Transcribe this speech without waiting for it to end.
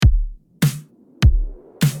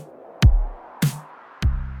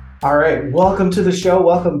All right, welcome to the show.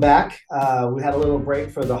 Welcome back. We had a little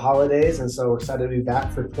break for the holidays, and so we're excited to be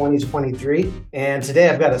back for 2023. And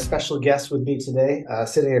today I've got a special guest with me today.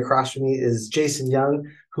 Sitting across from me is Jason Young,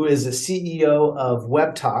 who is the CEO of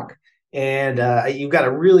WebTalk. And you've got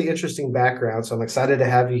a really interesting background, so I'm excited to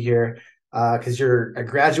have you here because you're a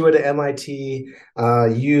graduate at MIT.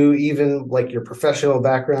 You even like your professional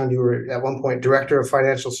background, you were at one point director of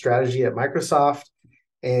financial strategy at Microsoft.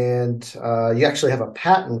 And you actually have a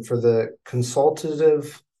patent for the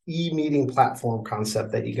consultative e-meeting platform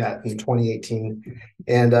concept that you got in 2018.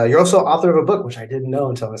 And you're also author of a book, which I didn't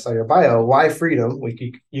know until I saw your bio, Why Freedom, which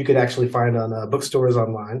you could actually find on bookstores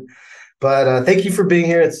online. But thank you for being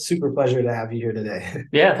here. It's a super pleasure to have you here today.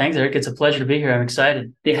 Yeah, thanks, Eric. It's a pleasure to be here. I'm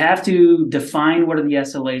excited. They have to define what are the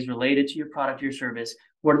SLAs related to your product or your service.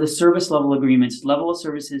 What are the service level agreements, level of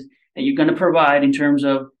services that you're going to provide in terms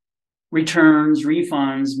of returns,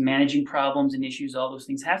 refunds, managing problems and issues. All those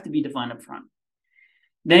things have to be defined up front.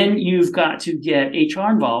 Then you've got to get HR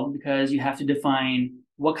involved because you have to define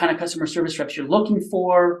what kind of customer service reps you're looking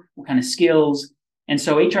for, what kind of skills. And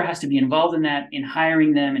so HR has to be involved in that, in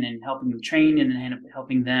hiring them and in helping them train and in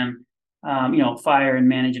helping them, fire and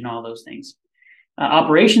manage and all those things.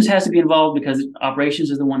 Operations has to be involved because operations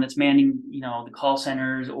is the one that's manning, the call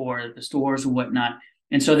centers or the stores or whatnot.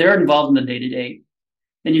 And so they're involved in the day-to-day.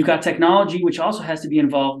 Then you've got technology, which also has to be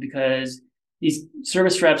involved because these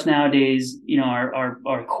service reps nowadays,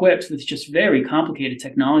 are equipped with just very complicated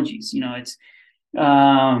technologies. It's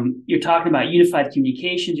you're talking about unified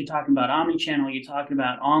communications, you're talking about omnichannel, you're talking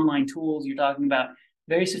about online tools, you're talking about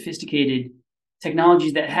very sophisticated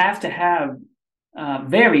technologies that have to have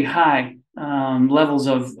very high levels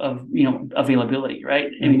of availability,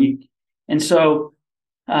 right? Mm-hmm.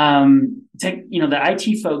 The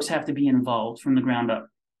IT folks have to be involved from the ground up.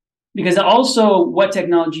 Because also what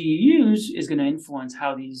technology you use is going to influence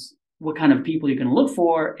what kind of people you're going to look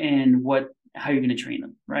for and how you're going to train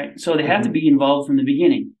them, right? So they have to be involved from the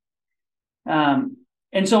beginning. And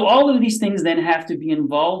so all of these things then have to be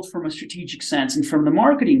involved from a strategic sense and from the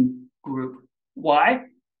marketing group. Why?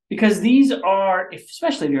 Because these are,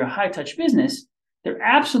 especially if you're a high-touch business, they're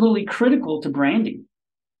absolutely critical to branding.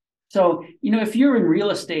 So, if you're in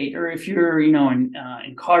real estate or if you're, in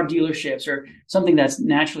car dealerships or something that's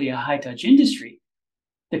naturally a high touch industry,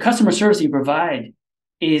 the customer service you provide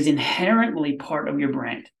is inherently part of your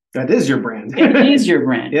brand. That is your brand. It is your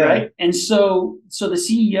brand, yeah. Right? And so the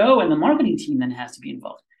CEO and the marketing team then has to be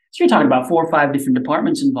involved. So you're talking about 4 or 5 different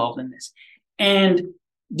departments involved in this. And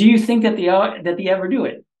do you think that they ever do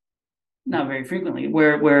it? Not very frequently,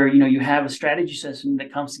 where you have a strategy system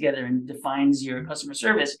that comes together and defines your customer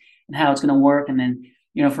service and how it's going to work, and then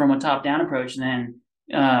from a top-down approach, then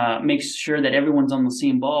makes sure that everyone's on the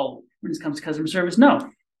same ball when it comes to customer service.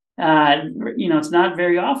 No, it's not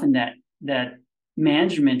very often that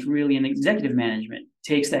management really and executive management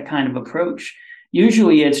takes that kind of approach.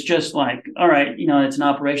 Usually, it's just like, all right, it's an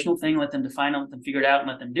operational thing. Let them define it, let them figure it out, and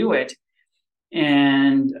let them do it,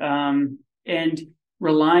 and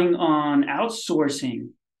relying on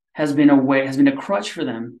outsourcing has been a crutch for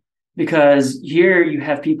them, because here you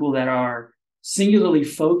have people that are singularly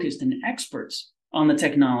focused and experts on the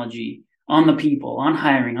technology, on the people, on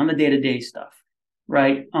hiring, on the day-to-day stuff,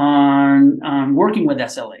 right? On working with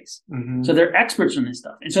SLAs. Mm-hmm. So they're experts on this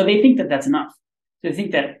stuff. And so they think that that's enough. They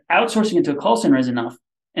think that outsourcing into a call center is enough.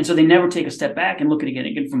 And so they never take a step back and look at it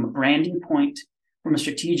again from a branding point, from a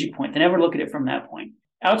strategic point. They never look at it from that point.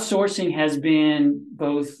 Outsourcing has been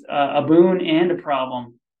both a boon and a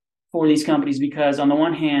problem for these companies, because on the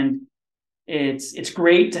one hand, it's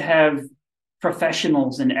great to have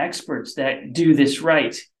professionals and experts that do this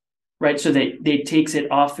right? So that it takes it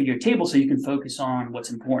off of your table so you can focus on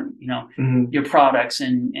what's important, your products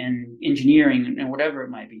and engineering and whatever it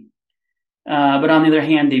might be. But on the other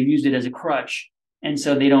hand, they've used it as a crutch, and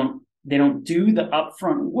so they don't do the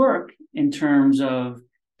upfront work in terms of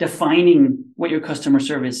defining what your customer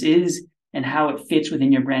service is and how it fits within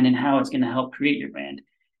your brand and how it's going to help create your brand,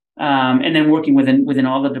 and then working within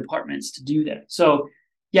all the departments to do that. So,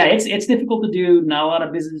 yeah, it's difficult to do. Not a lot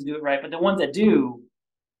of businesses do it right, but the ones that do,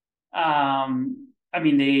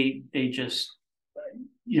 they just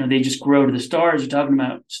grow to the stars. You're talking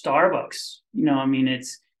about Starbucks.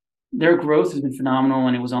 Their growth has been phenomenal,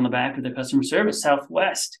 and it was on the back of their customer service.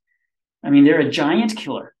 Southwest, they're a giant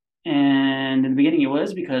killer. And in the beginning, it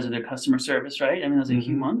was because of their customer service, right? That was a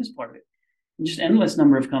humongous part of it. And just endless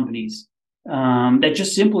number of companies that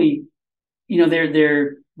just simply,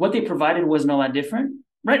 what they provided wasn't all that different,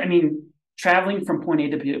 right? Traveling from point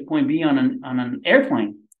A to point B on an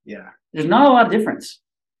airplane, there's not a lot of difference.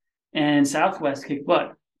 And Southwest kicked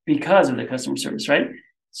butt because of the customer service, right?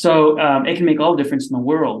 So it can make all the difference in the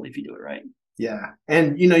world if you do it right. Yeah.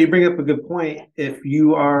 And you bring up a good point. If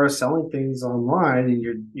you are selling things online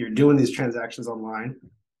and you're doing these transactions online,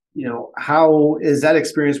 how is that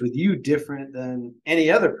experience with you different than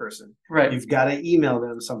any other person? Right. You've got to email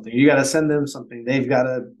them something. You got to send them something. They've got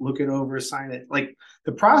to look it over, sign it. Like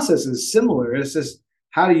the process is similar. It's just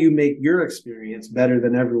how do you make your experience better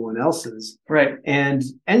than everyone else's? Right. And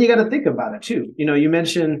you got to think about it too. You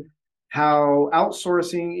mentioned how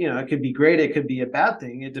outsourcing, it could be great. It could be a bad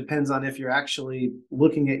thing. It depends on if you're actually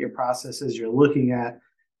looking at your processes, you're looking at,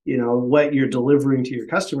 what you're delivering to your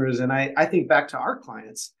customers. And I think back to our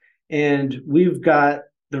clients, and we've got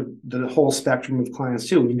the whole spectrum of clients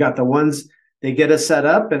too. We've got the ones, they get us set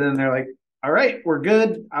up and then they're like, all right, we're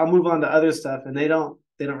good. I'll move on to other stuff. And they don't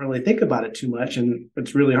really think about it too much. And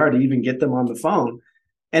it's really hard to even get them on the phone.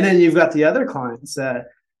 And then you've got the other clients that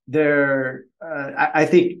they're I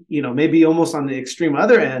think maybe almost on the extreme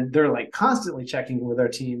other end, they're like constantly checking with our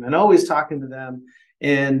team and always talking to them,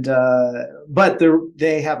 and but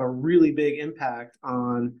they have a really big impact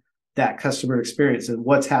on that customer experience and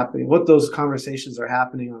what's happening, what those conversations are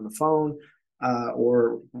happening on the phone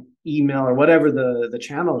or email or whatever the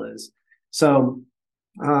channel is. So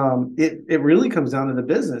it really comes down to the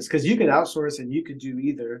business, because you could outsource and you could do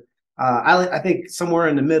either. I think somewhere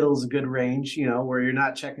in the middle is a good range, where you're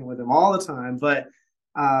not checking with them all the time. But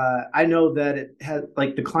I know that it has,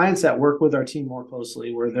 like, the clients that work with our team more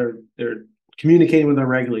closely, where they're communicating with them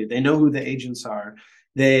regularly. They know who the agents are.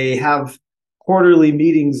 They have quarterly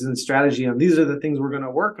meetings and strategy on these are the things we're going to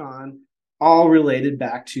work on, all related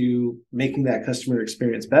back to making that customer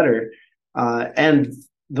experience better. And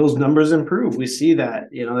those numbers improve. We see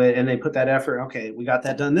that, and they put that effort. Okay, we got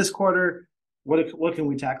that done this quarter. What can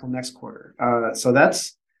we tackle next quarter? So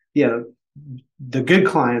that's, the good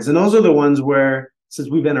clients. And those are the ones where,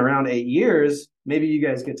 since we've been around 8 years, maybe you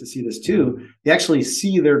guys get to see this too. They actually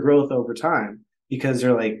see their growth over time, because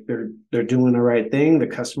they're doing the right thing. The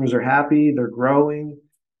customers are happy, they're growing.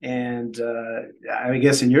 And I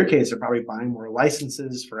guess in your case, they're probably buying more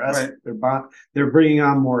licenses. For us, right, they're bringing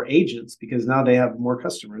on more agents because now they have more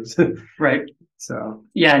customers. Right. So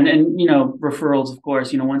yeah, and referrals, of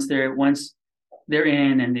course. Once they're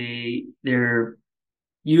in and they're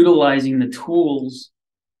utilizing the tools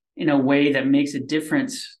in a way that makes a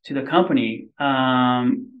difference to the company,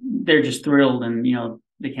 they're just thrilled, and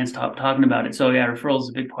they can't stop talking about it. So yeah, referrals is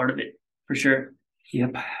a big part of it for sure.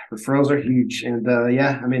 Yep, referrals are huge. And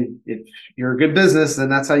if you're a good business, then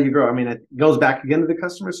that's how you grow. It goes back again to the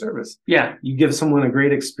customer service. Yeah, you give someone a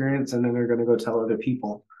great experience, and then they're going to go tell other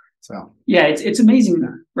people. So yeah, it's amazing,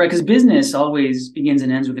 right? Because business always begins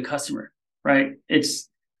and ends with the customer. Right?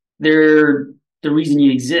 They're the reason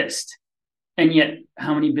you exist. And yet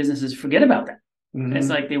how many businesses forget about that? Mm-hmm. It's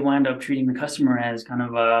like they wind up treating the customer as kind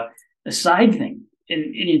of a side thing. And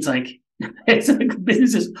it's like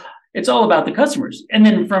businesses, it's all about the customers. And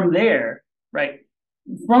then from there, right,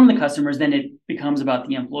 from the customers, then it becomes about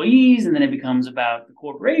the employees, and then it becomes about the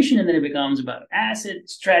corporation, and then it becomes about asset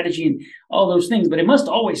strategy and all those things. But it must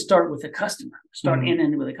always start with the customer, mm-hmm. in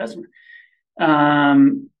and with the customer.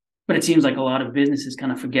 But it seems like a lot of businesses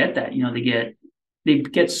kind of forget that. They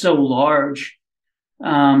get so large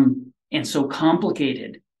and so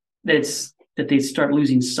complicated that they start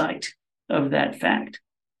losing sight of that fact.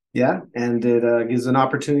 Yeah, and it gives an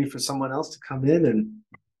opportunity for someone else to come in and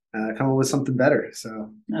come up with something better.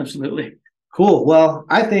 So absolutely. Cool. Well,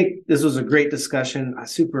 I think this was a great discussion. I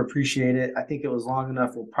super appreciate it. I think it was long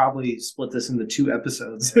enough. We'll probably split this into 2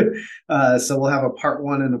 episodes. So we'll have a part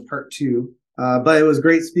 1 and a part 2. But it was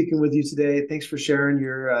great speaking with you today. Thanks for sharing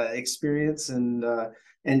your experience and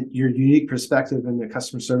your unique perspective in the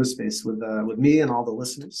customer service space with me and all the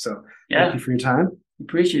listeners. So Thank you for your time.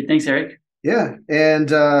 Appreciate it. Thanks, Eric. Yeah.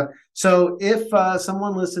 And so if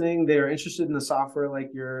someone listening, they're interested in a software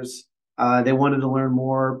like yours, they wanted to learn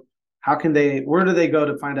more, where do they go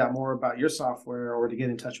to find out more about your software or to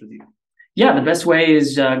get in touch with you? Yeah, the best way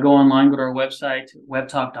is go online, go to our website,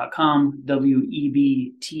 webtalk.com,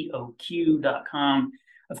 webtoq.com.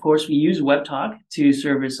 Of course, we use WebTalk to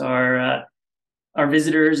service our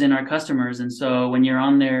visitors and our customers. And so when you're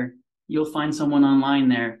on there, you'll find someone online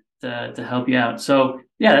there to help you out. So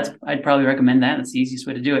yeah, I'd probably recommend that. That's the easiest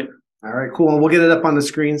way to do it. All right, cool. And we'll get it up on the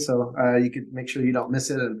screen so you can make sure you don't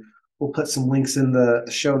miss it. And we'll put some links in the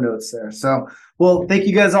show notes there. So, well, thank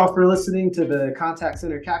you guys all for listening to the Contact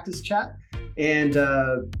Center Cactus Chat. And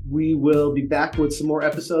we will be back with some more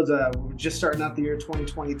episodes. We're just starting out the year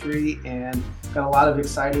 2023 and got a lot of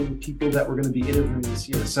exciting people that we're going to be interviewing this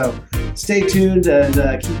year. So stay tuned and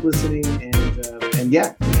keep listening. And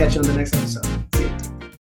yeah, we'll catch you on the next episode.